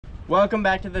Welcome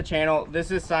back to the channel.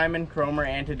 This is Simon Cromer,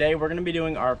 and today we're going to be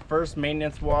doing our first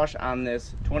maintenance wash on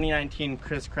this 2019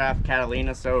 Chris Craft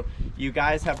Catalina. So you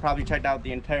guys have probably checked out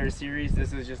the entire series.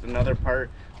 This is just another part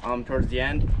towards the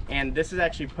end, and this is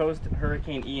actually post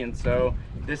Hurricane Ian, so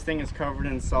this thing is covered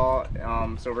in salt.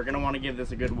 So we're going to want to give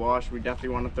this a good wash. We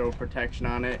definitely want to throw protection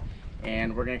on it,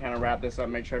 and we're going to kind of wrap this up,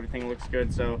 make sure everything looks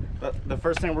good. So the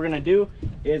first thing we're going to do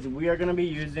is we are going to be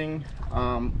using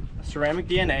ceramic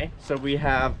DNA. So we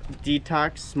have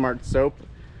Detox Smart Soap,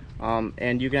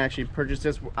 and you can actually purchase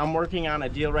this. I'm working on a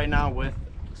deal right now with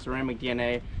ceramic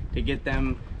DNA to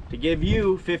give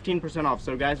you 15% off.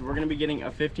 So guys, we're going to be getting a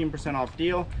 15% off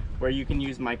deal where you can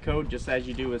use my code just as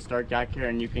you do with Start Got Care,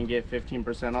 and you can get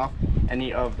 15% off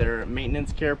any of their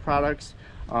maintenance care products.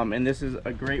 And this is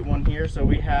a great one here. So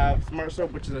we have Smart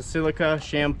Soap, which is a silica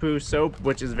shampoo soap,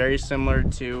 which is very similar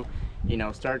to, you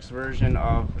know, Stark's version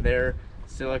of their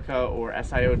silica or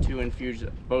SiO2 infused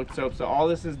boat soap. So all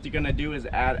this is going to do is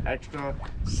add extra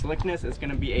slickness. It's going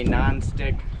to be a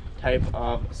non-stick type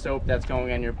of soap that's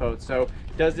going on your boat. So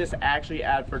does this actually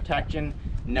add protection?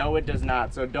 No, it does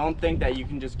not. So don't think that you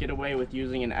can just get away with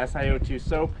using an SiO2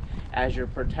 soap as your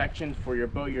protection for your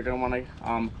boat. You're going to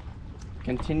want to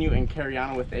continue and carry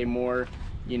on with a more,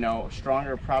 you know,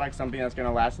 stronger product, something that's going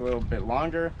to last a little bit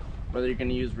longer, whether you're going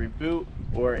to use Reboot,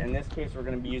 or in this case we're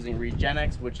going to be using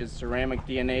Regenix, which is ceramic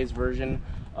DNA's version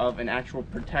of an actual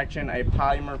protection, a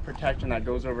polymer protection that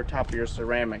goes over top of your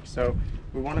ceramic. So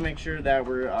we want to make sure that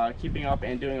we're keeping up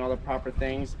and doing all the proper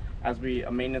things as we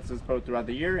maintenance this boat throughout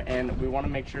the year, and we want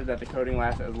to make sure that the coating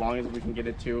lasts as long as we can get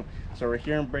it to. So we're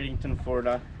here in Bradenton,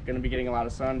 Florida, going to be getting a lot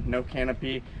of sun, no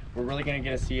canopy. We're really going to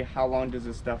get to see how long does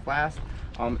this stuff last,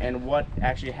 and what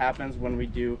actually happens when we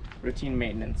do routine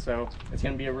maintenance. So it's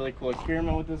going to be a really cool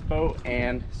experiment with this boat,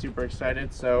 and super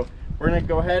excited. So we're going to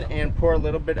go ahead and pour a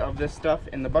little bit of this stuff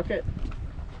in the bucket,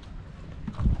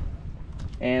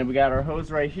 and we got our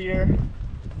hose right here.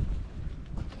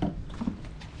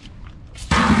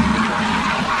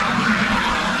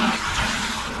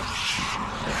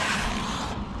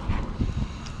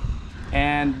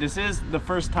 And this is the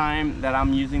first time that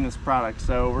I'm using this product,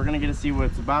 so we're gonna get to see what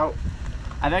it's about.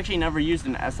 I've actually never used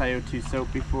an SiO2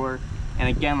 soap before, and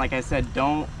again, like I said,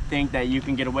 don't think that you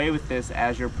can get away with this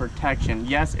as your protection.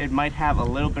 Yes, it might have a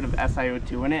little bit of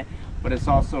SiO2 in it, but it's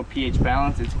also pH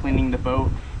balanced. It's cleaning the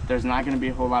boat. There's not going to be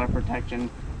a whole lot of protection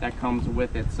that comes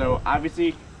with it. So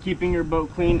obviously, keeping your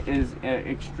boat clean is an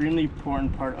extremely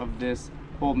important part of this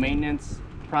whole maintenance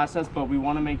process, but we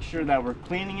want to make sure that we're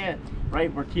cleaning it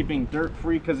right. We're keeping dirt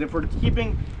free, because if we're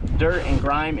keeping dirt and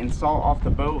grime and salt off the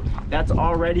boat, that's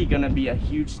already going to be a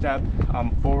huge step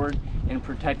forward in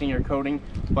protecting your coating.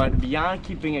 But beyond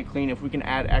keeping it clean, if we can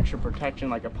add extra protection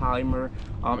like a polymer,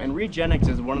 and Regenix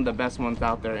is one of the best ones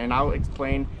out there, and I'll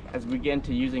explain as we get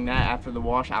into using that after the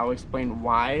wash. I'll explain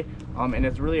why, and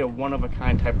it's really a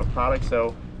one-of-a-kind type of product.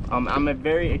 So I'm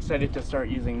very excited to start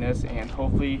using this, and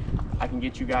hopefully I can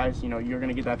get you guys, you know, you're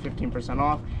gonna get that 15%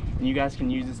 off, and you guys can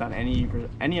use this on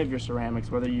any of your ceramics,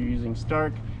 whether you're using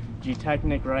Stark,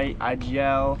 G-Technic, right,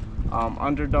 IGL,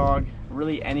 Underdog,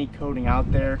 really any coating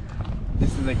out there.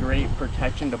 This is a great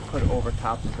protection to put over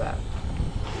top of that.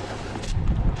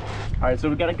 All right, so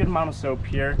we got a good amount of soap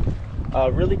here.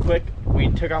 Really quick,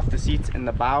 we took off the seats in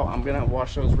the bow. I'm gonna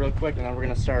wash those real quick, and then we're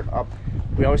gonna start up.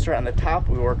 We always start on the top,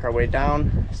 we work our way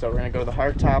down. So we're gonna go to the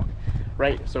hard top,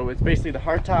 right? So it's basically the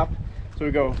hard top. So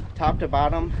we go top to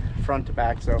bottom, front to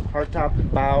back. So hard top,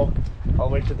 bow, all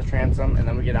the way to the transom, and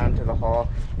then we get onto the hull,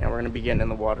 and we're gonna be getting in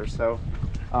the water. So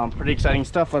pretty exciting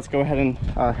stuff. Let's go ahead and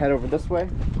head over this way.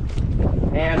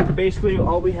 And basically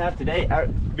all we have today,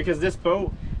 because this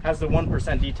boat has the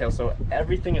 1% detail, so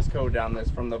everything is coated on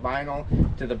this, from the vinyl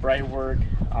to the bright work,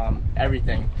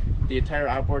 everything, the entire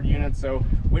outboard unit. So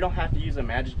we don't have to use a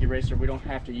magic eraser, we don't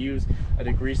have to use a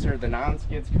degreaser. The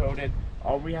non-skid's coated.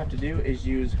 All we have to do is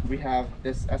we have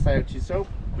this SiO2 soap,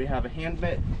 we have a hand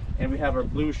mitt, and we have our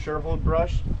blue Sherwood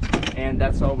brush, and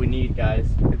that's all we need, guys.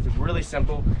 It's really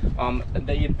simple.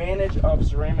 The advantage of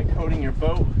ceramic coating your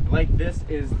boat like this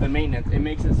is the maintenance. It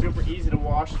makes it super easy to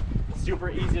wash, super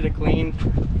easy to clean.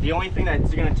 The only thing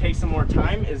that's going to take some more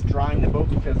time is drying the boat,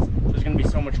 because there's going to be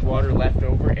so much water left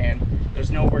over, and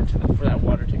there's nowhere for that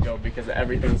water to go because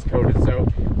everything's coated. So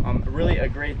really a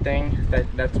great thing.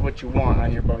 That's what you want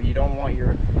on your boat. You don't want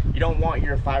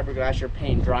your fiberglass, your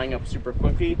paint drying up super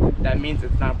quickly. That means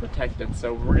it's not protected.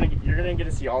 So you're gonna get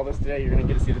to see all this today. You're gonna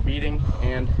get to see the beading,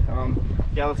 and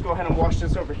yeah, let's go ahead and wash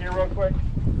this over here real quick.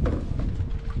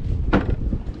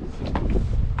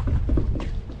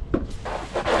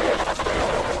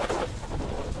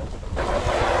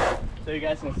 So you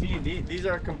guys can see these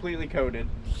are completely coated.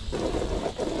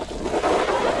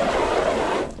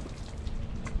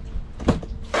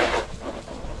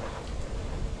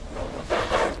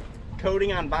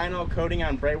 coating on vinyl, coating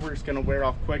on braidwork is going to wear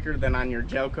off quicker than on your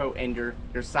gel coat and your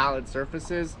solid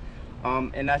surfaces.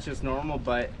 And that's just normal,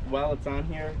 but while it's on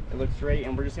here, it looks great,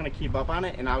 and we're just going to keep up on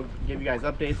it, and I'll give you guys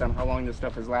updates on how long this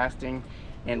stuff is lasting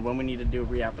and when we need to do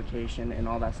reapplication and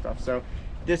all that stuff. So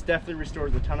this definitely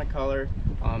restores a ton of color.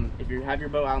 If you have your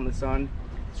boat out in the sun,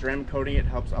 ceramic coating it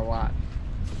helps a lot.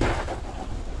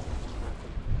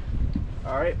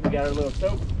 All right, we got our little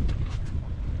soap.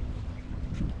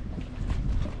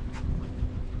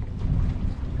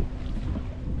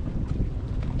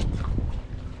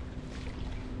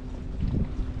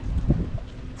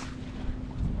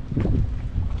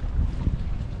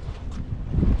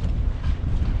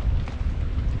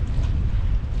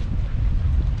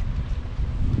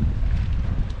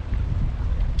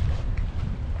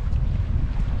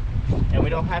 And we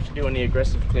don't have to do any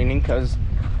aggressive cleaning because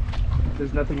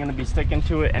there's nothing going to be sticking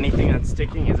to it. Anything that's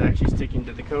sticking is actually sticking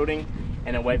to the coating,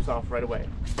 and it wipes off right away.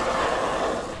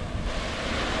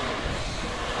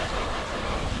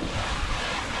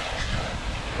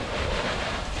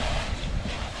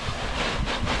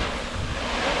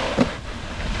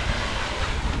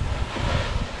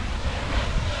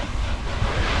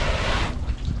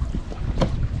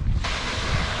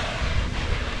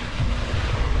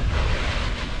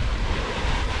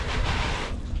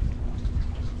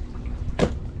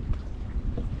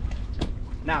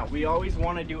 Now, we always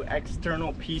want to do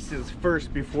external pieces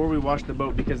first before we wash the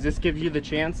boat, because this gives you the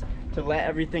chance to let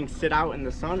everything sit out in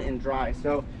the sun and dry.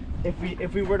 So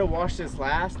if we were to wash this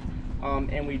last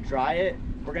and we dry it,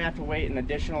 we're gonna have to wait an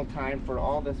additional time for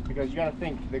all this, because you got to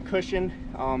think the cushion,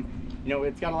 you know,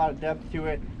 it's got a lot of depth to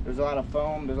it. There's a lot of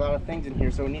foam, there's a lot of things in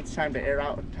here, so it needs time to air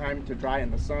out, time to dry in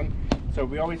the sun. So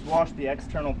we always wash the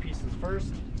external pieces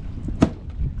first.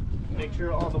 Make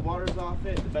sure all the water's off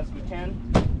it the best we can.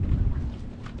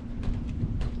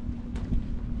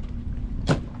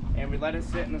 And we let it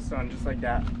sit in the sun just like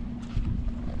that.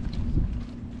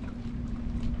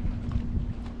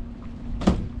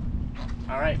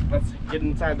 All right, let's get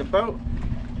inside the boat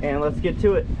and let's get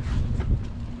to it.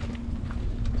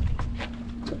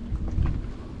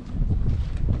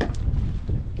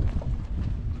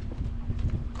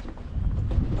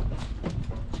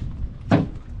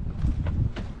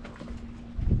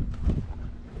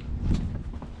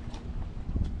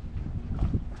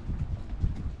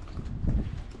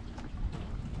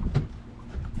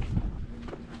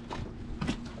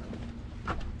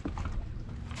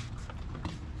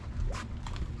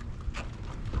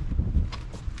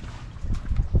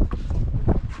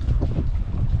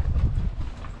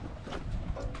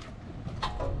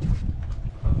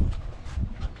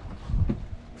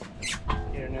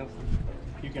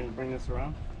 You can bring this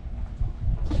around.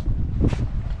 Thank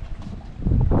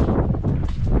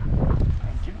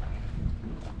you.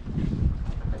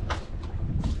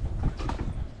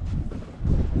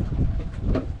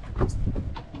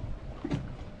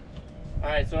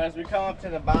 Alright, so as we come up to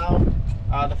the bow,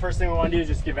 the first thing we want to do is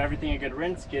just give everything a good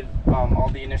rinse, get all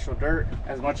the initial dirt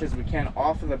as much as we can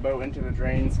off of the boat into the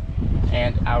drains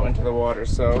and out into the water.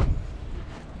 So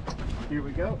here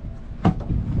we go.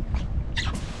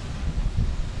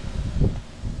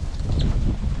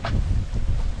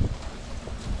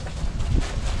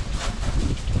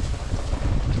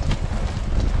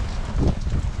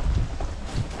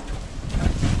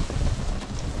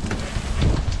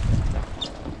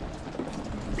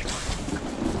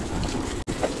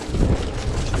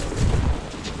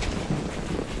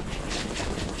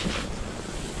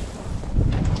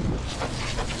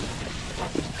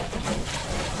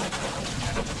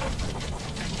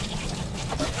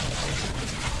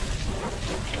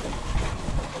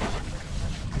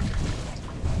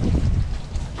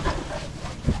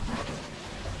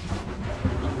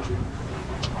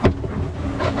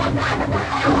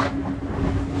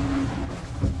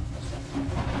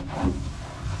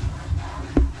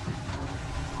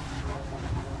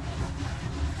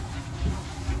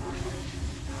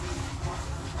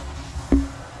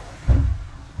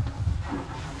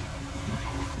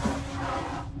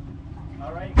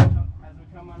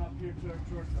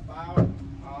 Towards the bow,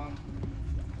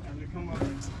 as we come up.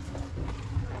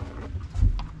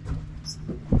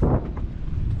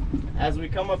 As we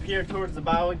come up here towards the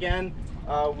bow again,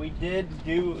 we did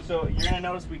do, so you're gonna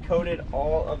notice we coated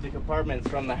all of the compartments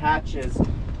from the hatches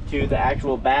to the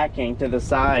actual backing, to the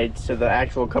sides, to the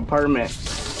actual compartment.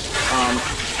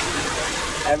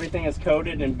 Everything is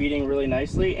coated and beading really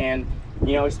nicely, and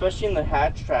you know, especially in the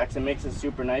hatch tracks, it makes it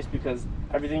super nice because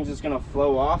everything's just gonna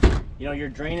flow off. You know, your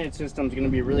drainage system's gonna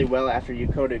be really well after you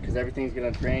coat it, because everything's gonna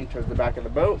drain towards the back of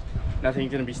the boat.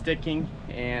 Nothing's gonna be sticking,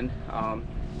 and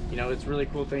you know, it's a really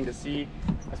cool thing to see,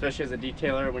 especially as a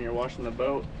detailer when you're washing the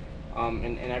boat.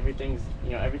 And everything's,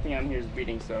 you know, everything on here is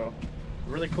beading. So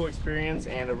really cool experience,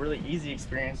 and a really easy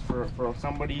experience for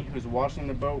somebody who's washing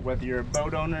the boat, whether you're a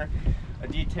boat owner, a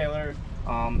detailer.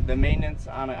 The maintenance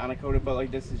on a coated boat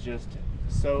like this is just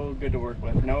so good to work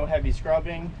with. No heavy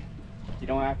scrubbing. You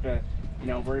don't have to, you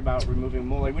know, worry about removing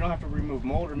mold. Like, we don't have to remove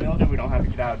mold or mildew. We don't have to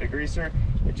get out a degreaser.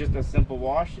 It's just a simple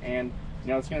wash, and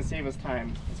you know, it's going to save us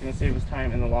time. It's going to save us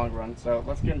time in the long run. So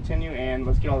let's continue and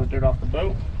let's get all the dirt off the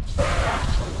boat.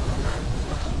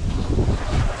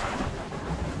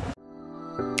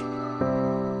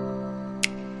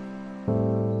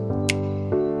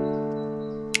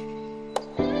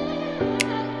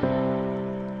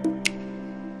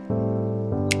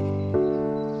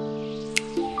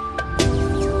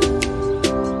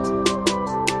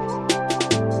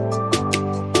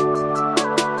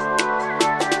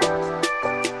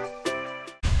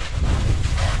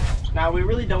 Now, we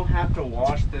really don't have to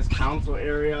wash this console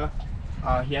area.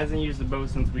 He hasn't used the boat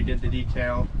since we did the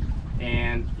detail,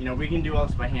 and you know, we can do all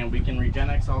this by hand. We can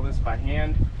Regenex all this by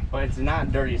hand, but it's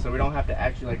not dirty, so we don't have to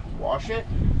actually like wash it.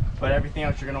 But everything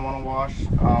else you're gonna want to wash,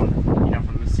 you know,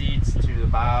 from the seats to the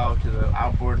bow to the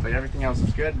outboard, like everything else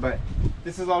is good. But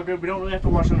this is all good. We don't really have to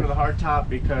wash under the hard top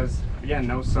because, again,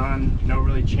 no sun, no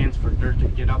really chance for dirt to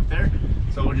get up there.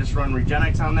 So we'll just run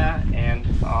Regenex on that, and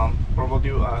or we'll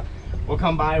do we'll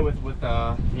come by with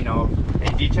you know,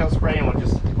 a detail spray, and we'll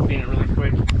just clean it really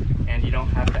quick, and you don't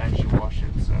have to actually wash it.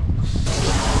 So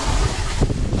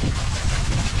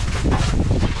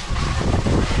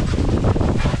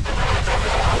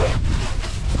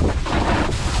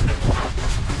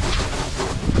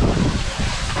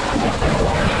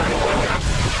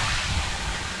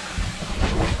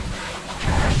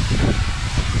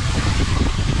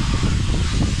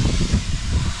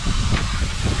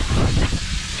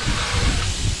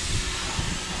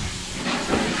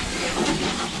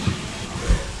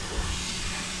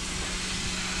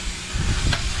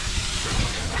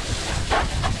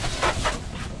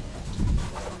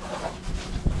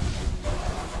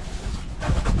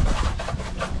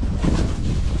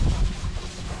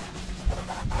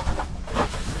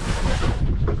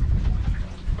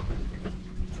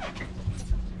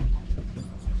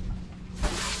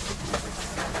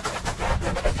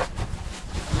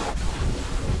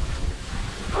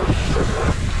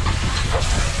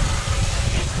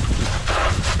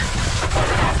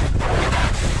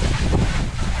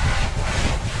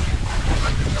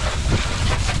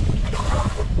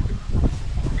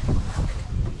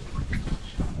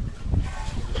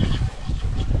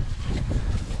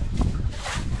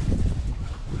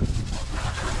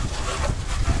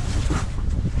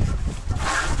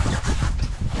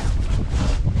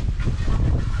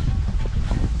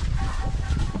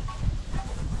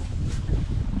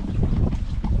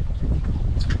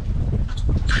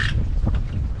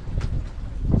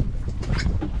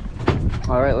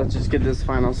all right, let's just get this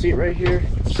final seat right here.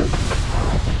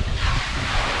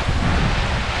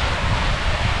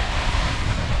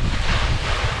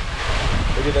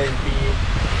 Look at that bead.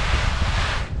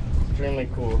 Extremely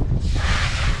cool.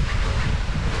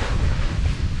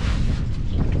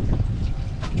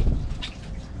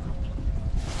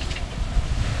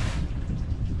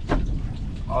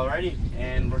 Alrighty,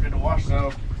 and we're good to wash.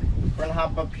 So we're gonna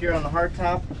hop up here on the hard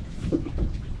top.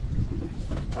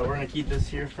 We're gonna keep this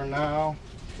here for now.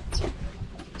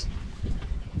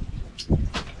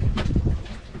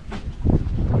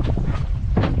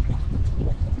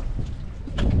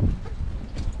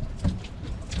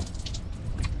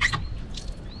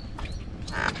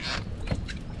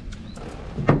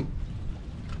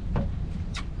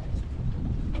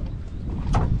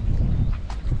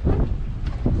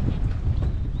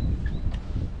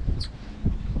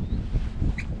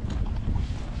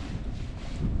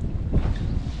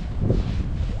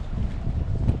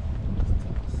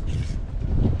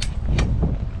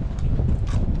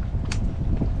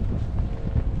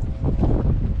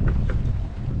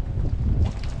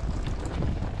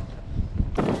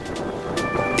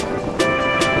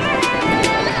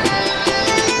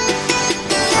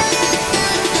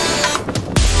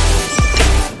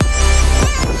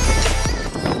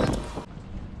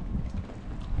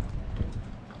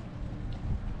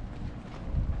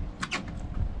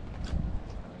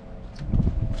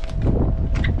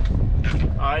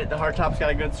 Alright, the hard top's got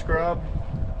a good scrub.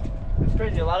 It's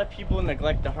crazy, a lot of people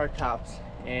neglect the hard tops,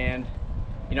 and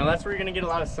you know, that's where you're gonna get a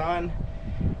lot of sun,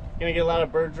 you're gonna get a lot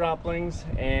of bird droplings,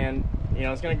 and you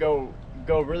know, it's gonna go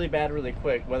really bad really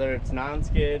quick. Whether it's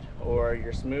non-skid or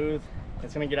you're smooth,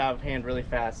 it's gonna get out of hand really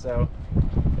fast. So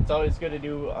it's always good to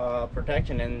do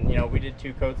protection, and you know, we did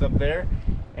 2 coats up there,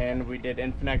 and we did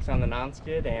Infinex on the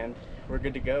non-skid, and we're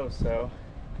good to go. So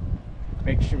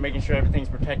making sure everything's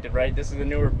protected, right? This is a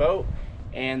newer boat,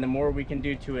 and the more we can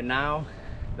do to it now,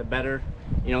 the better,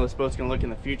 you know, this boat's gonna look in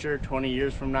the future. 20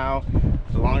 years from now,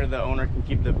 the longer the owner can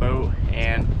keep the boat.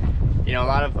 And you know, a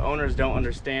lot of owners don't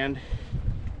understand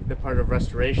the part of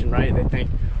restoration, right? They think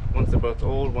once the boat's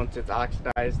old, once it's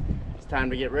oxidized, it's time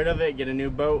to get rid of it, get a new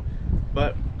boat.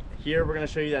 But here we're going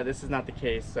to show you that this is not the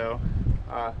case. So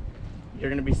you're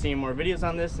going to be seeing more videos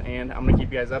on this, and I'm going to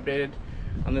keep you guys updated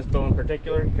on this boat in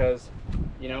particular, because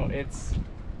you know, it's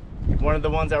one of the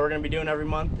ones that we're going to be doing every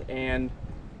month, and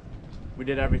we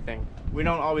did everything. We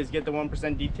don't always get the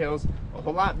 1% details a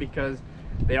whole lot because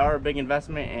they are a big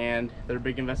investment, and they're a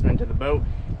big investment into the boat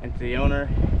and to the owner,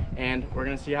 and we're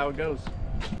going to see how it goes.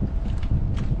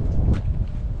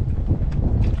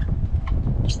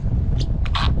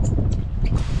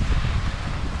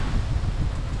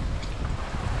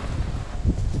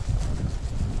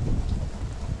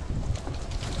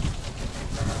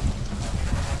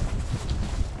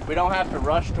 We don't have to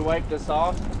rush to wipe this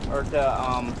off or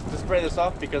to spray this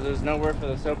off, because there's nowhere for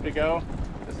the soap to go.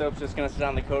 The soap's just going to sit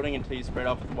on the coating until you spray it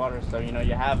off with the water. So you know,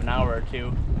 you have an hour or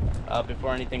two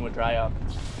before anything would dry up.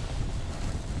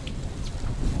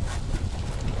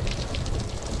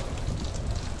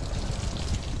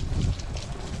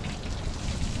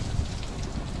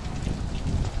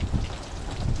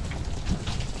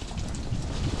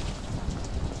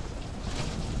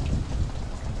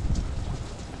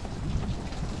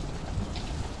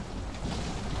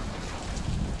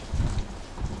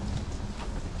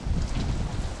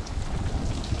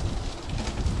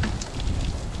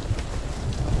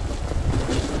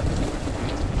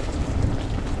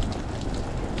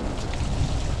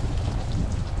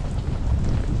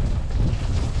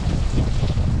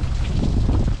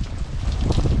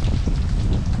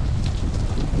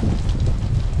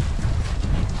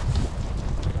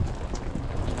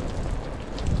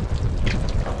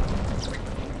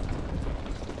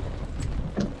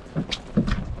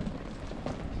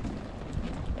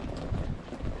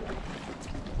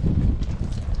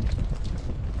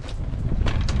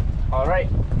 All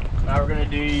right, now we're going to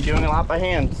be doing a lot by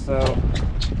hand. So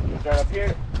we'll start up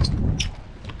here.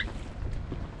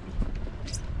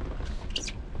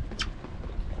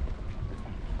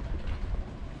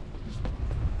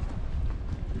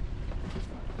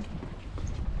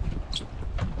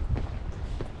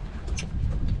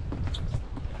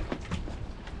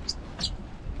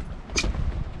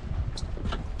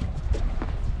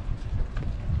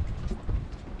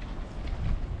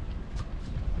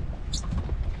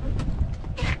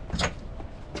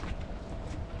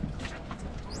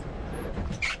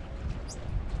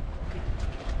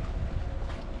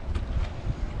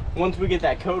 Once we get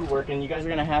that code working, you guys are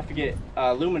going to have to get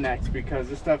Luminex, because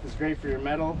this stuff is great for your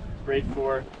metal, great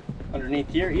for underneath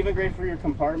here, even great for your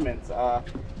compartments.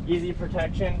 Easy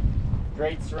protection,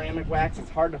 great ceramic wax.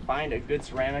 It's hard to find a good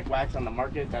ceramic wax on the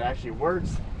market that actually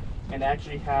works and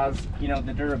actually has, you know,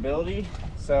 the durability.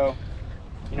 So,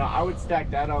 you know, I would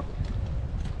stack that up,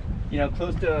 you know,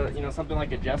 close to, you know, something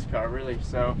like a Jessica, really.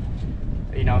 So,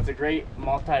 you know, it's a great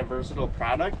multi-versatile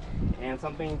product and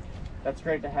something that's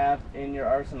great to have in your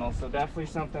arsenal. So definitely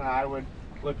something I would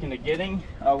look into getting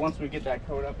once we get that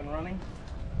code up and running.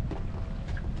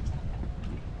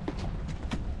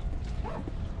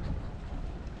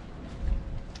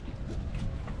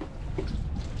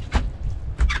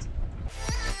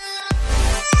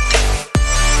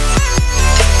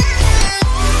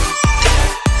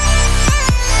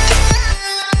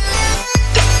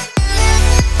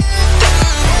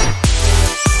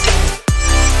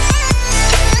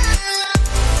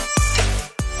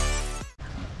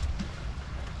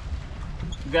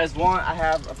 If you guys want, I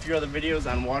have a few other videos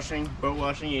on washing, boat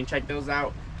washing. You can check those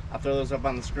out. I'll throw those up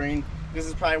on the screen. This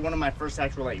is probably one of my first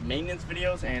actual like maintenance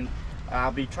videos, and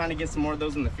I'll be trying to get some more of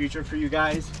those in the future for you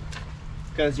guys,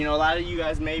 because you know, a lot of you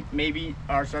guys maybe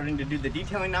are starting to do the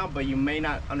detailing now, but you may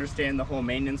not understand the whole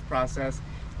maintenance process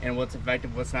and what's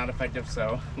effective, what's not effective.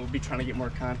 So we'll be trying to get more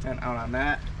content out on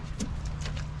that.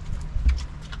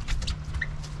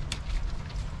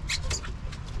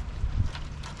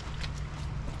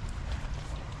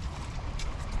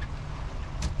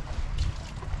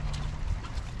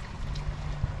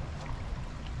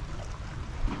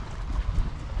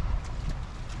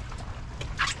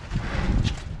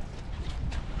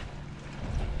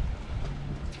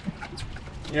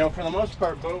 You know, for the most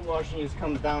part, boat washing just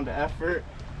comes down to effort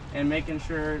and making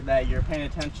sure that you're paying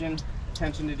attention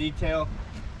to detail.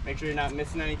 Make sure you're not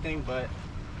missing anything, but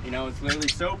you know, it's literally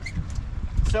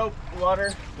soap,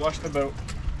 water, wash the boat.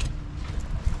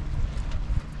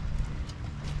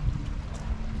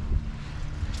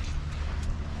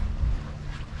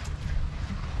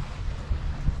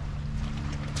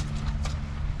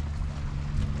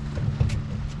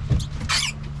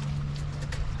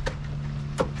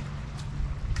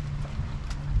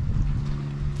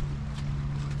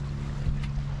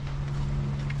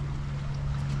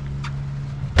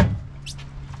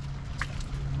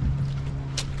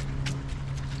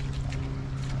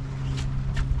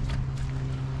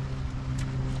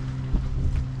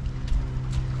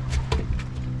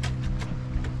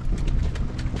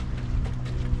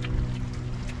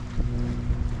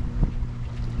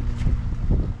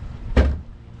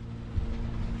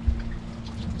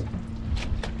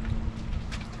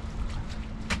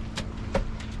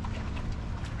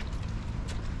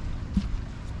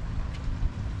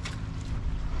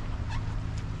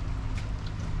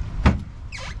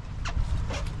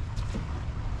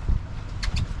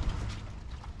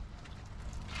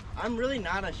 I'm really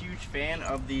not a huge fan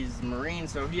of these marine.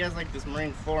 So he has like this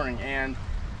marine flooring, and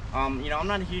you know, I'm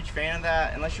not a huge fan of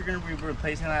that unless you're going to be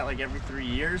replacing that like every 3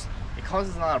 years. It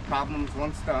causes a lot of problems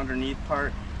once the underneath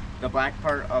part, the black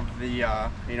part of the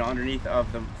you know, underneath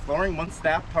of the flooring, once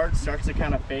that part starts to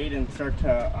kind of fade and start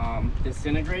to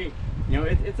disintegrate, you know,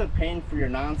 it's a pain for your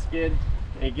non-skid.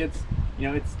 It gets, you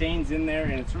know, it stains in there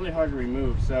and it's really hard to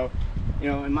remove. So, you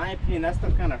know, in my opinion, that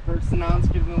stuff kind of hurts the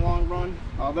non-skid in the long run.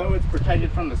 Although it's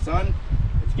protected from the sun,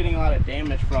 it's getting a lot of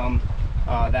damage from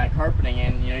that carpeting,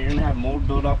 and you know, you're gonna have mold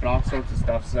buildup and all sorts of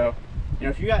stuff. So, you know,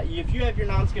 if you have your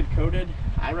non-skid coated,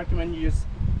 I recommend you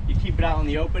keep it out in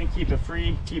the open, keep it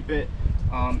free, keep it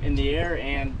in the air,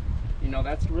 and you know,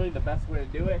 that's really the best way to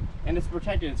do it. And it's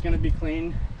protected. It's gonna be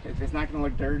clean. It's not gonna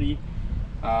look dirty.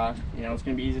 You know, it's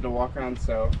gonna be easy to walk on.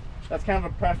 So that's kind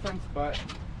of a preference, but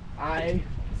I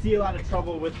see a lot of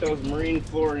trouble with those marine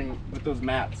flooring, with those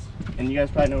mats, and you guys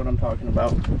probably know what I'm talking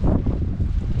about.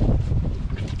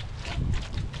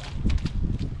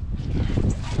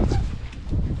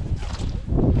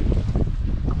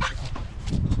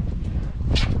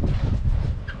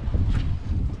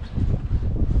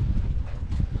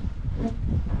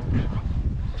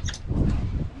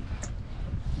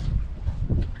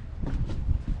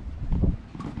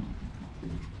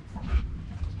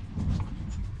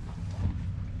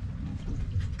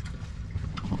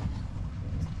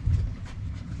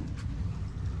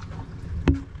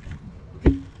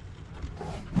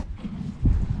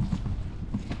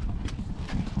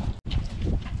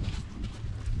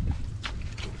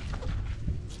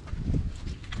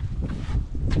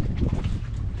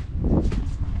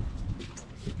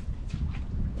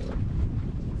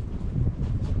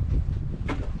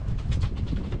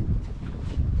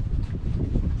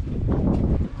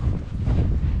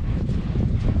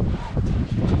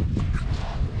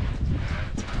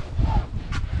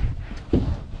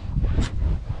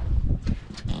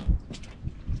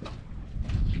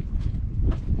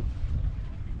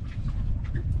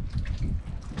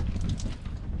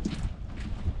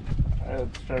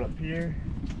 Let's start up here.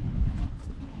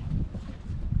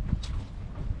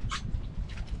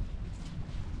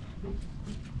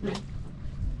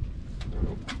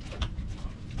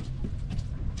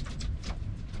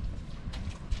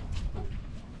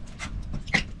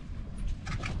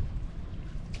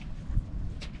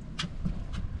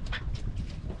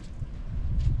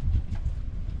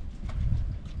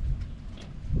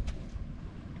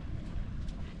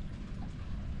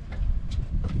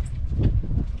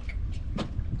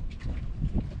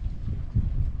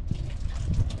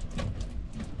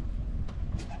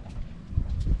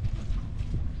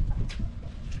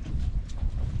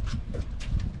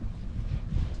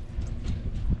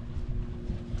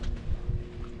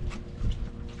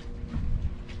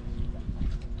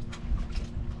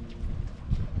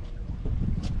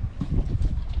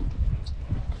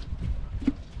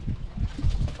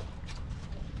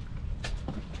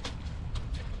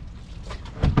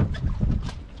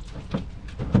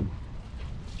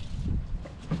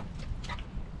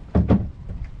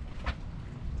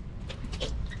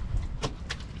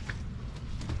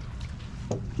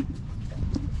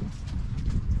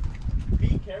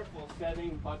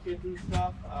 Setting buckets and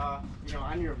stuff, you know,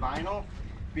 on your vinyl,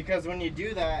 because when you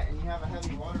do that and you have a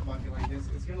heavy water bucket like this,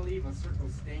 it's going to leave a circle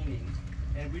staining,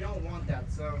 and we don't want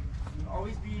that. So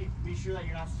always be sure that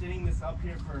you're not sitting this up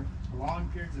here for long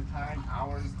periods of time,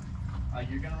 hours.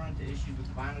 You're going to run into issues with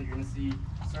the vinyl. You're going to see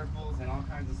circles and all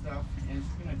kinds of stuff, and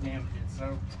it's going to damage it.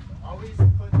 So always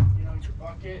put, you know, your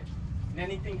bucket and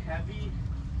anything heavy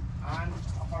on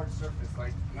a hard surface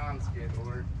like non-skid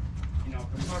or, you know,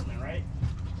 compartment, right?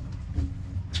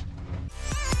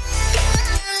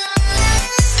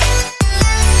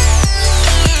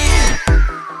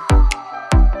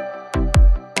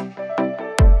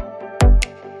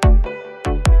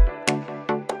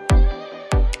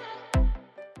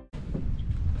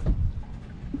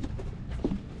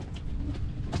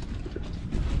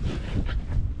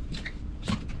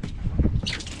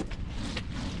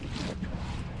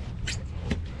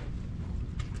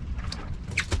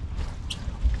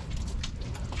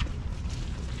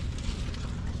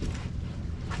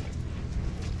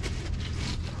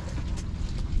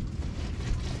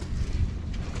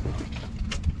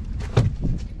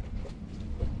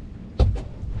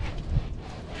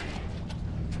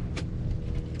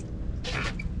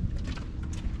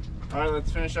 All right,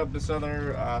 let's finish up this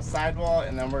other sidewall,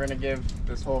 and then we're gonna give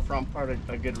this whole front part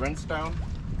a good rinse down.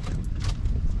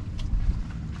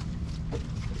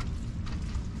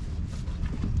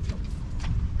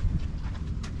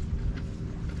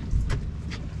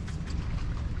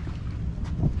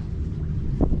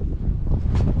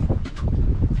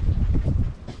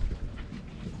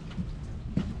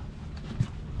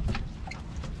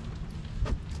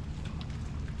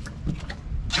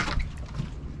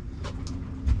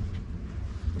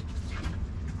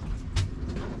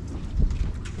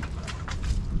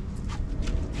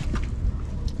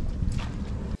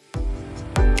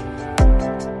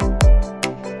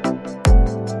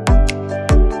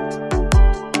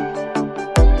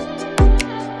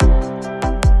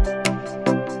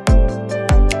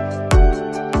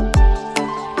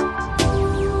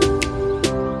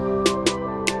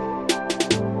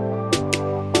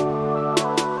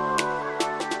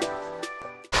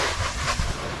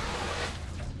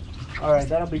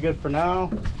 that'll be good for now.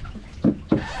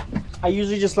 I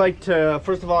usually just like to,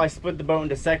 first of all, I split the boat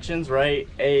into sections, right?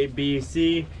 A, B,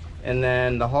 C, and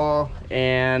then the hull.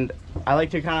 And I like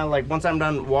to kind of like, once I'm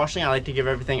done washing, I like to give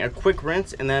everything a quick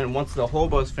rinse. And then once the whole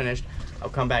boat's finished, I'll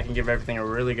come back and give everything a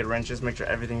really good rinse, just make sure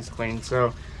everything's clean.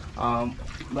 So other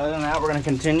than that, we're gonna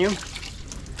continue.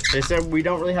 They said we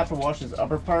don't really have to wash this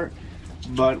upper part,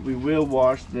 but we will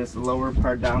wash this lower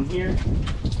part down here.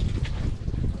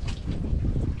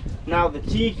 Now the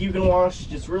teak you can wash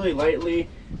just really lightly,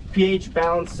 pH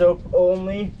balanced soap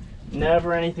only,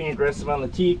 never anything aggressive on the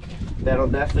teak. That'll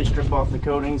definitely strip off the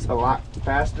coatings a lot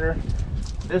faster.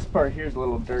 This part here is a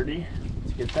little dirty.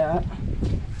 Let's get that.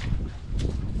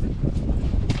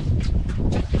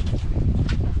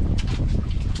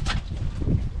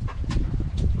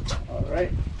 All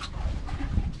right.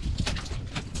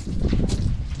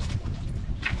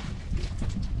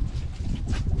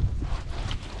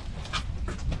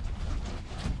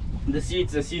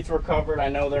 The seats were covered. I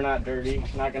know they're not dirty.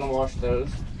 Not gonna wash those.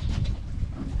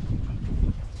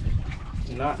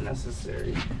 Not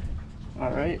necessary.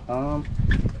 All right.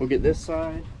 We'll get this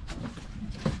side.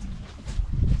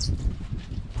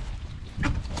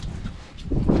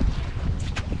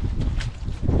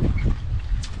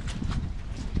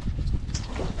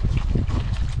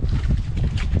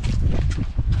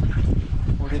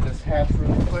 We'll get this hatch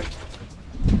really quick.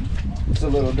 It's a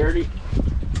little dirty.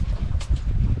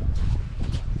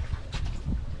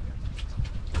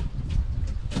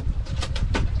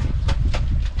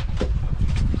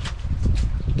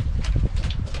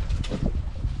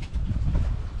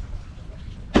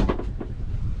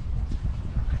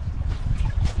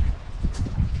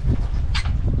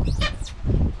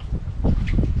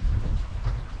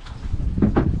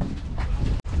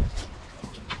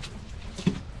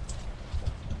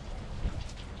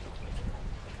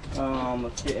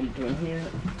 Let's get in between here.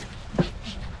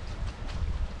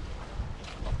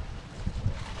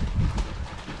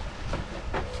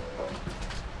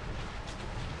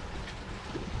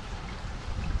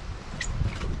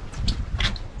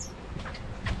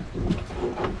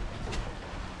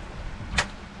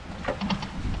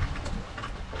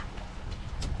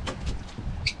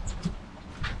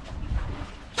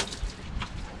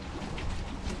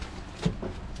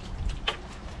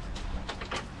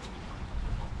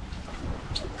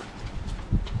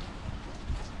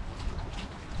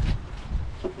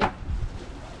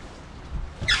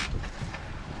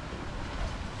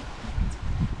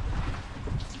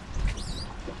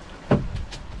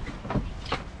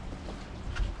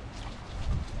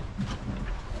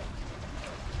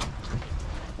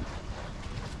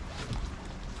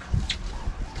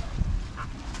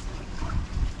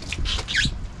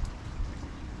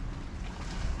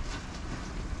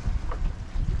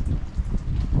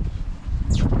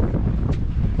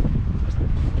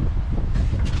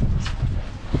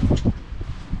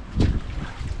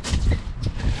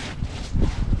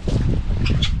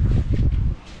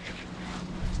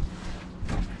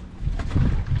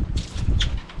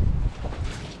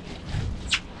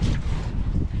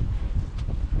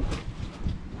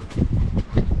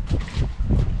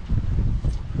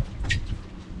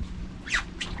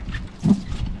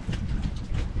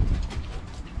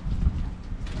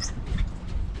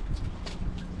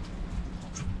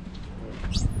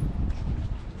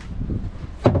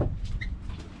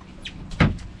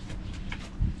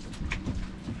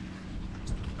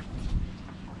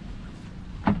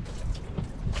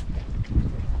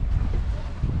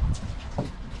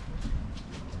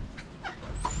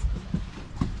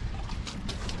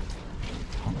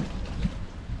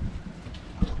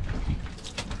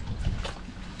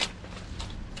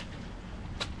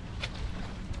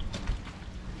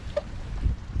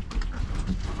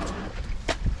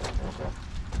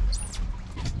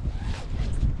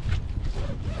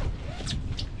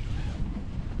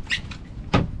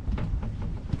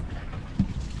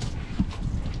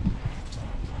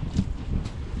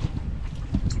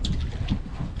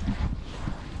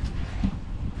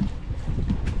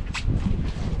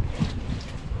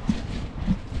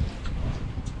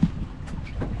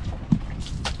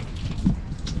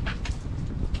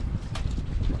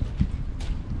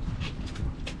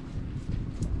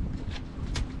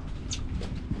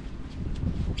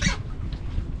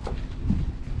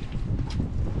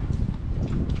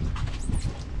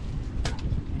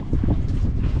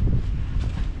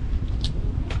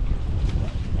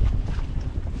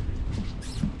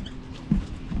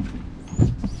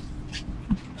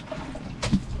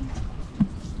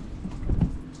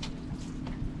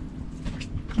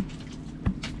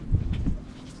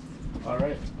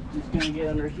 Just gonna get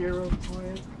under here real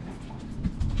quick.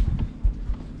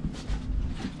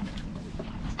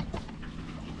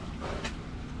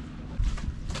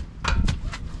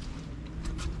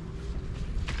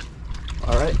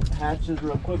 hatches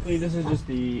real quickly. This is just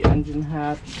the engine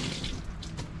hatch.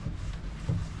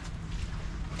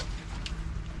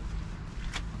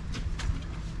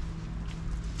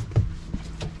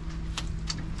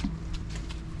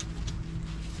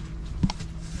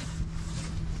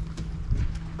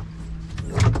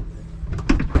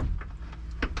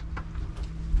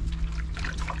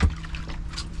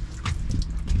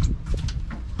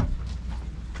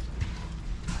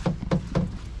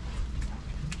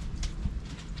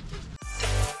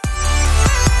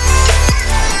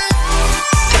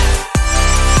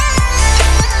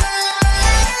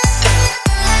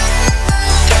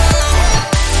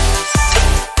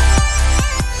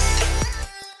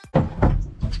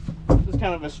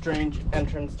 Kind of a strange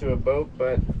entrance to a boat,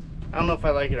 but I don't know if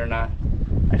I like it or not.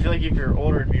 I feel like if you're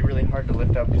older it'd be really hard to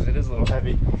lift up because it is a little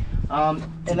heavy. And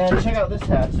then check out this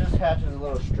hatch. This hatch is a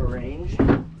little strange.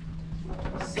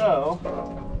 So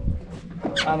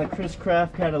on the Chris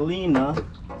Craft Catalina,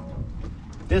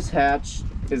 this hatch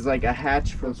is like a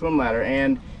hatch for the swim ladder,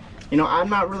 and you know, I'm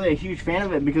not really a huge fan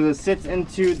of it because it sits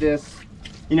into this,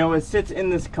 you know, it sits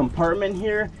in this compartment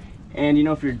here, and you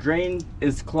know, if your drain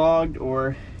is clogged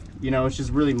or you know, it's just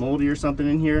really moldy or something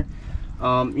in here,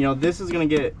 you know, this is gonna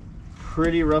get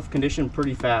pretty rough condition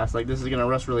pretty fast. Like, this is gonna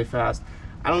rust really fast.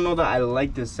 I don't know that I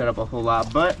like this setup a whole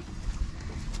lot, but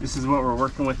this is what we're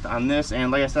working with on this. And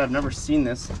like I said, I've never seen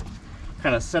this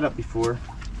kind of setup before,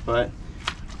 but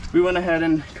we went ahead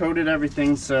and coated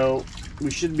everything, so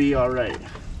we should be all right.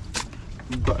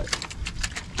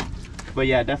 But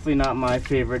yeah, definitely not my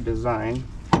favorite design.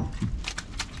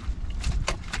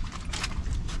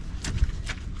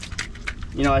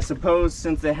 You know, I suppose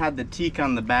since they had the teak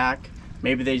on the back,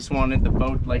 maybe they just wanted the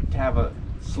boat like to have a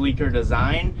sleeker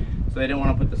design, so they didn't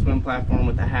want to put the swim platform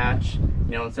with the hatch.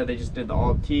 You know, instead they just did the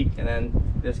all teak, and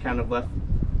then this kind of left,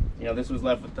 you know, this was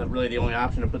left with really the only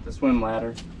option to put the swim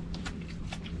ladder.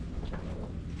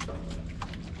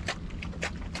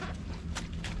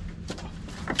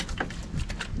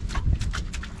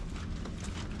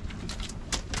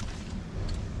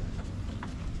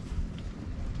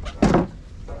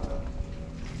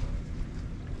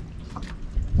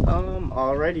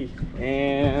 Alrighty,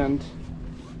 and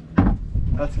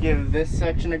let's give this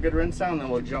section a good rinse down, then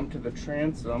we'll jump to the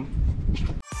transom.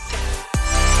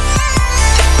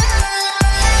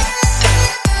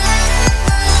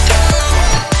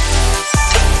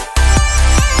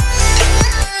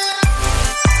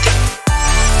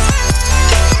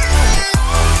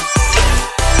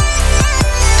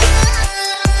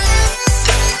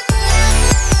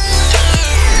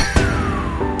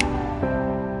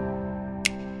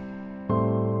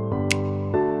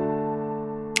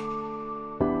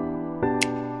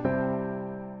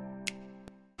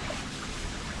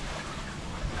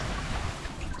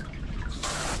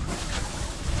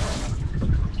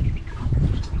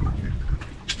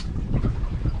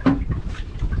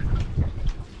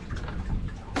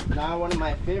 Now one of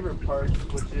my favorite parts,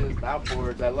 which is the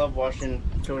outboards. I love washing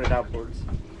coated outboards.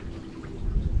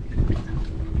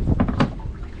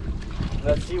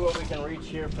 Let's see what we can reach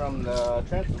here from the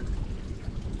transom.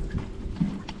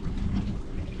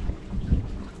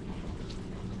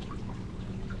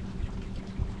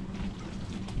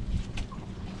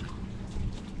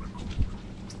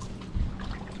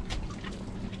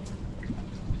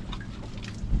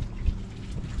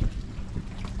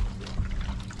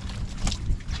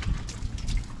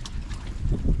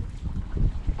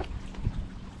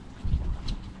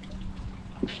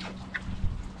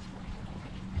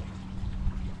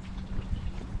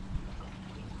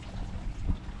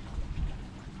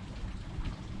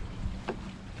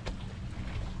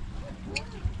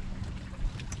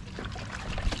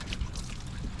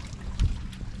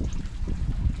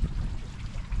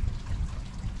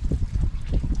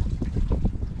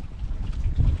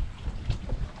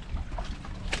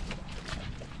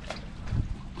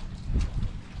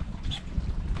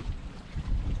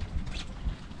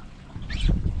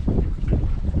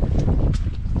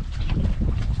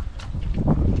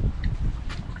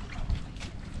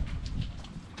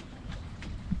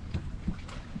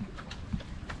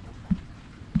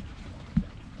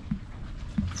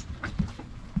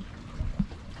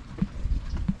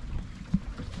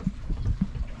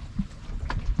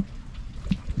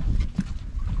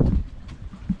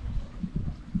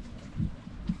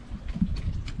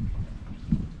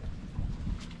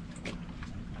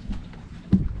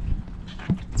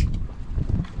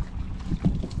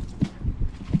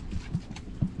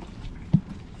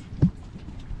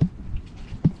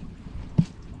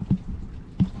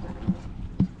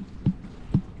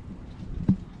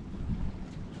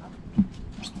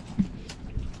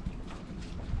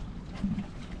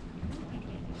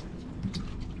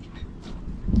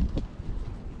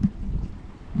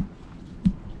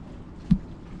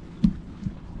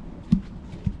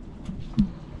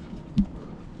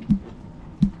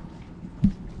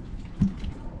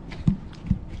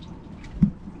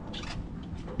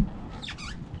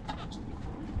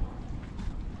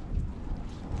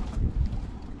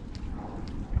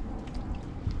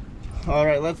 All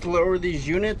right, let's lower these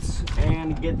units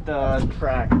and get the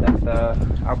track that the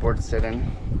outboards sit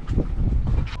in.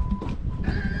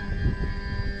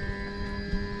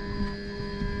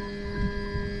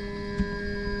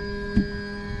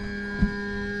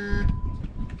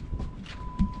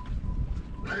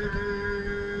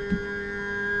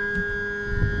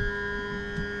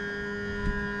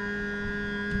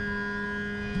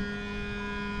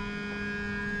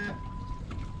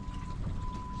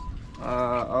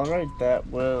 All right, that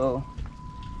will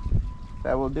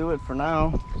do it for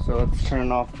now. So let's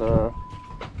turn off the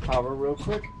power real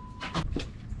quick.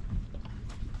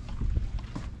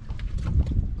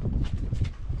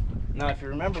 Now, if you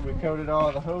remember, we coated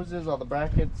all the hoses, all the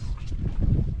brackets,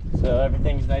 so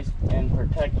everything's nice and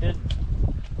protected.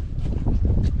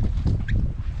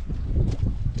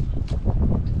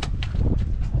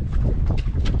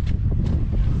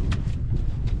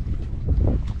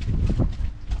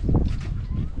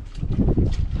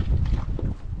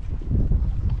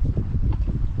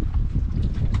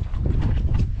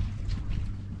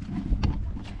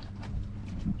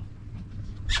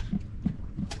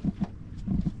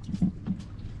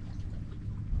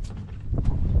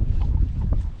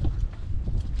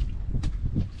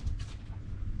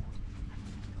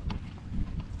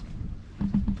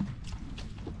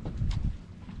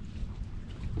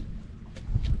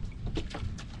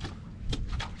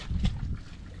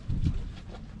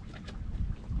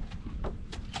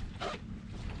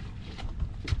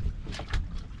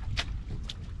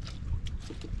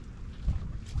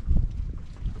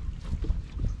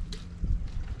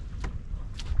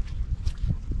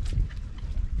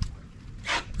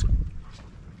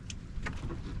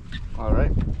 All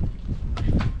right.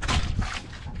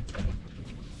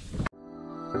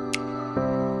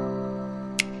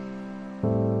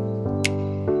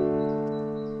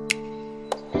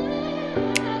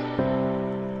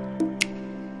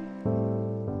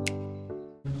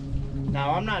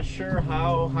 Now, I'm not sure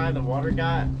how high the water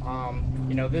got.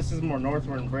 You know, this is more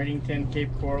northward in Bradenton, Cape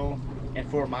Coral, and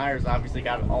Fort Myers obviously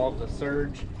got all of the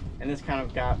surge, and this kind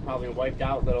of got probably wiped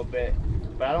out a little bit.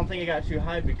 But I don't think it got too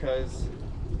high because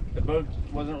the boat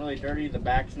wasn't really dirty, the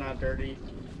back's not dirty,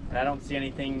 and I don't see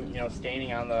anything, you know,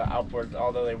 staining on the outboards,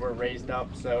 although they were raised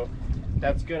up, so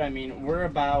that's good. I mean, we're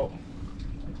about,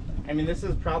 I mean, this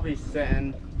is probably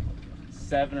sitting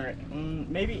 7 or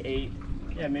maybe 8,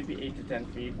 yeah, maybe 8 to 10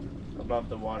 feet above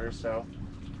the water, so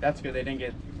that's good. They didn't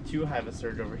get too high of a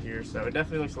surge over here, so it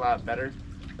definitely looks a lot better,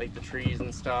 like the trees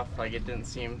and stuff. Like, it didn't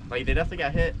seem like they definitely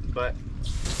got hit, but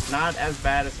not as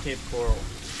bad as Cape Coral.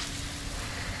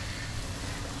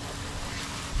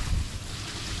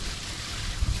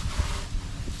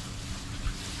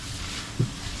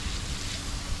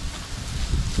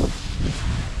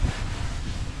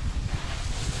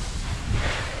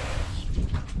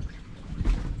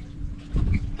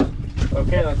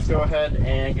 Okay, let's go ahead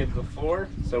and get the floor.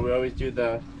 So we always do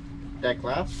the deck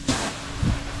last.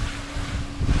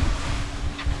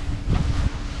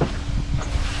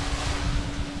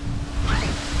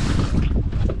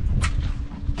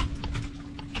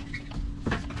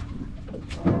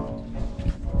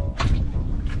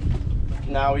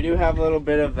 Now we do have a little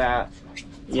bit of that,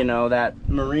 you know, that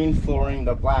marine flooring,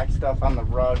 the black stuff on the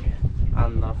rug,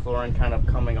 on the flooring kind of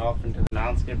coming off into the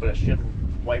non-skid, but it should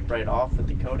wipe right off with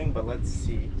the coating. But let's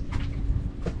see.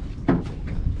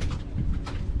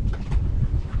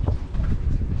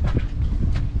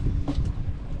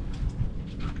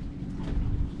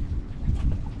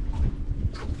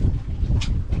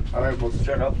 All right, we'll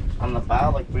start up on the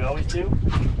bow like we always do.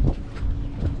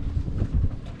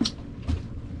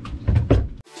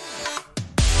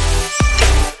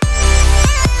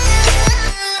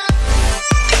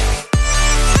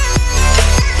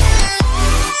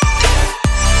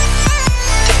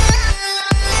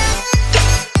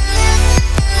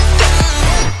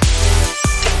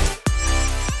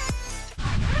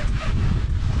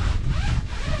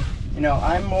 You know,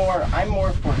 I'm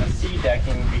more for the sea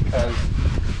decking because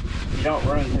you don't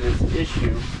run into this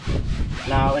issue.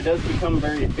 Now, it does become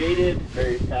very faded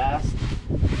very fast,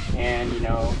 and you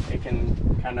know, it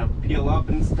can kind of peel up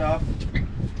and stuff.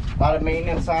 A lot of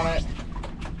maintenance on it.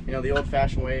 You know, the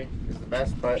old-fashioned way is the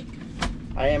best, but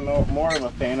I am more of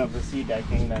a fan of the sea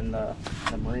decking than the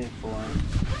marine flooring.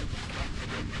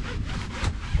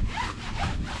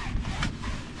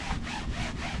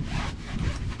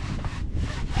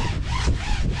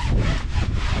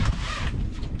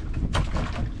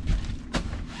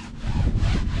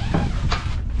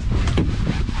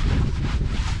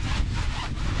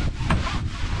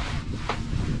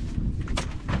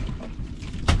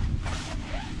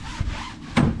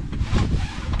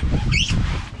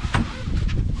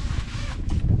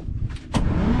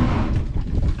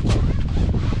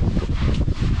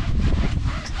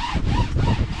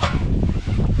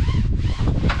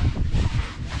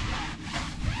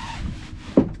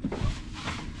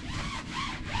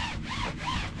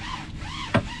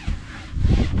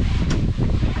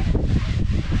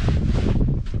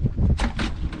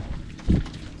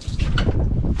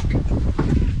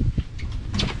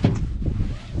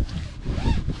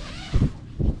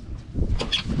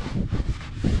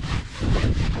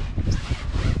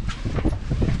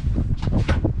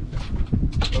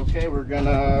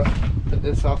 gonna put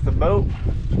this off the boat,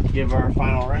 give our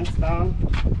final rinse down.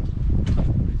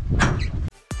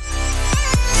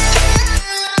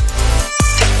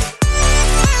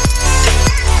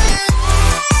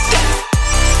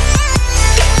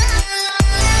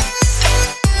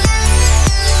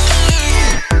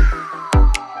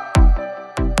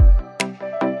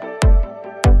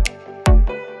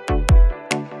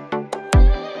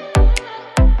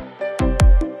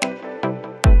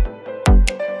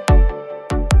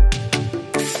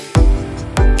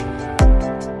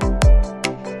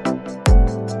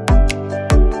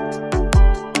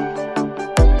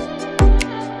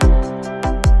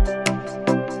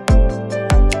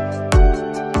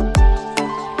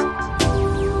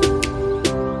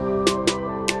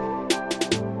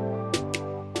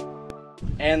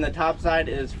 And the top side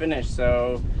is finished,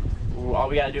 so all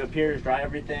we gotta do up here is dry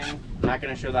everything. I'm not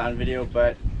gonna show that on video,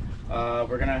 but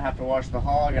we're gonna have to wash the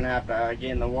hull, gonna have to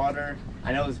get in the water.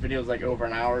 I know this video is like over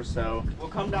an hour, so we'll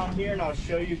come down here and I'll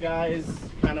show you guys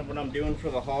kind of what I'm doing for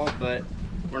the hull, but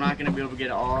we're not gonna be able to get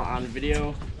it all on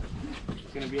video.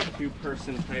 It's gonna be a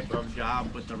two-person type of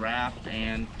job with the raft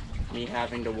and me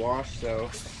having to wash, so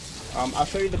I'll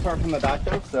show you the part from the dock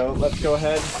though, so let's go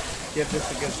ahead, give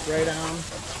this a good spray down.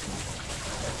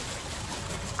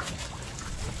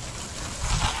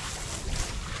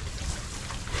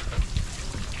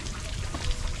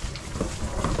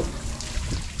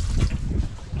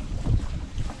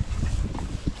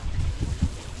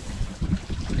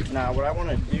 Now what I want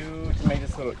to do to make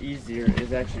this a little easier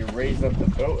is actually raise up the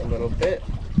boat a little bit.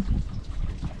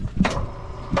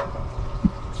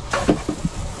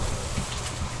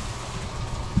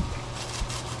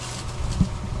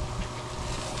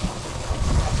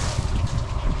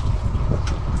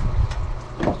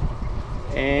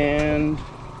 And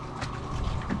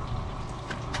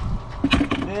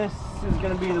this is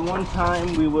going to be the one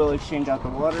time we will exchange out the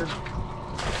water.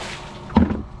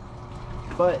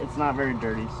 But it's not very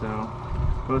dirty, so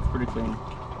boat's pretty clean.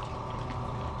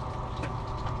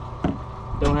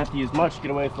 Don't have to use much, get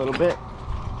away with a little bit.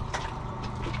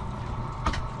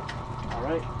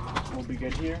 Alright, we'll be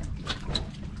good here.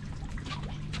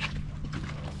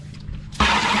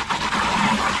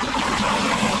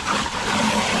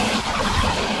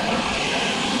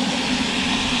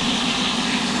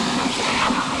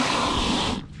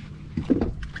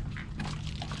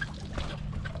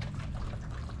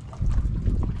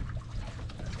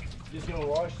 Just gonna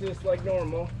wash this like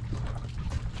normal.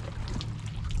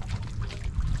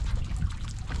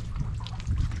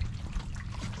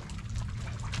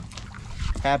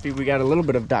 Happy we got a little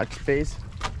bit of dock space.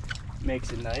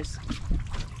 Makes it nice.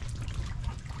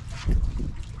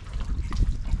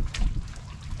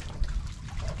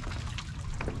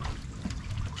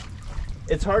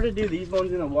 It's hard to do these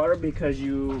ones in the water because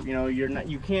you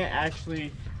can't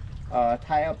actually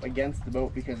tie up against the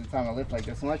boat because it's on a lift like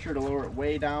this, unless you're to lower it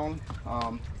way down.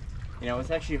 It's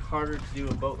actually harder to do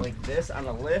a boat like this on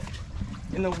a lift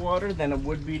in the water than it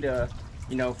would be to,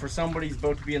 for somebody's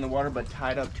boat to be in the water but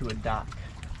tied up to a dock.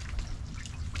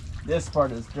 This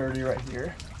part is dirty right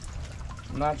here.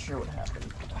 I'm not sure what happened.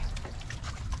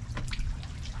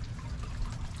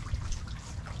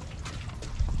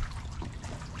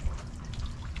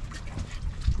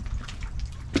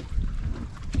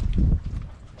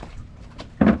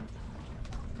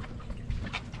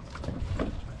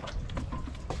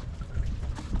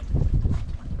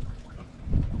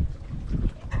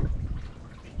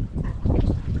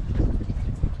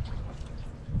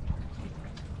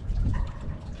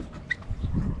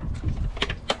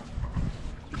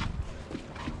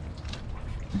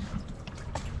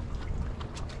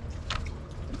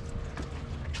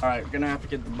 All right, we're gonna have to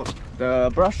get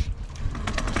the brush.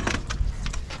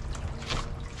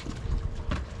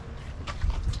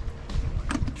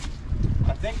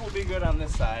 I think we'll be good on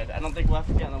this side. I don't think we'll have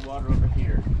to get in the water over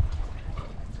here.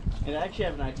 And I actually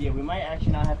have an idea. We might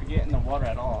actually not have to get in the water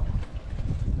at all.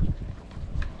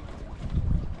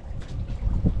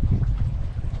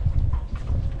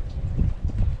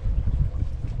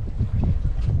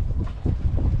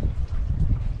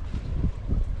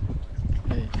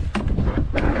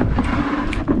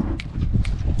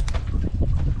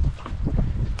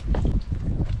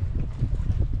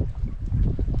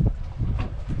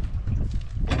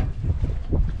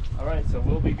 So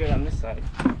we'll be good on this side.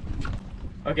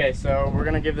 Okay, so we're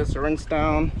gonna give this a rinse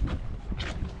down.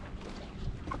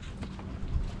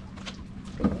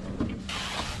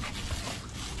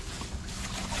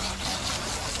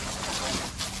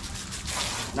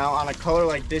 Now on a color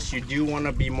like this, you do want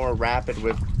to be more rapid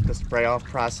with the spray off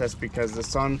process because the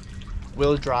sun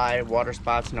will dry water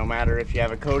spots no matter if you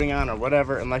have a coating on or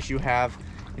whatever, unless you have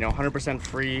you know, 100%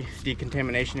 free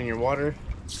decontamination in your water,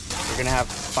 you're gonna have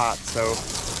spots. So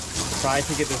try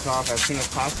to get this off as soon as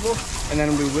possible, and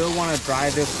then we will want to dry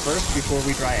this first before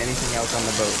we dry anything else on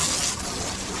the boat.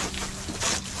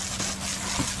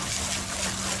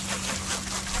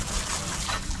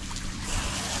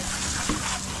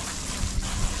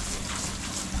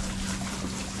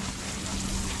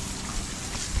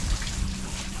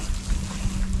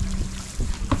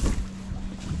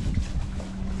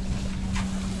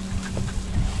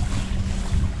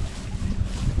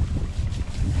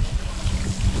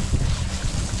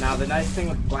 Now the nice thing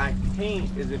with black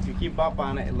paint is if you keep up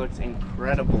on it, it looks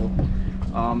incredible.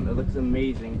 It looks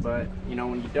amazing, but you know,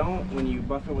 when you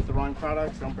buff it with the wrong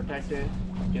products, don't protect it,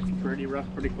 it gets pretty rough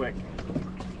pretty quick.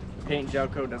 Paint, gel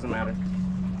coat, doesn't matter.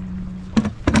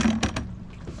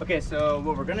 Okay, so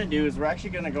what we're gonna do is we're actually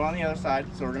gonna go on the other side.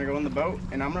 So we're gonna go in the boat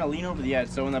and I'm gonna lean over the edge.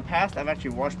 So in the past, I've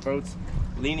actually washed boats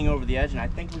leaning over the edge, and I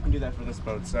think we can do that for this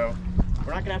boat. So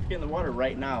we're not gonna have to get in the water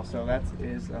right now, so that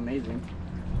is amazing.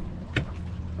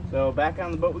 So back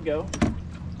on the boat we go.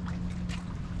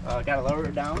 Gotta lower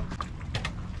it down.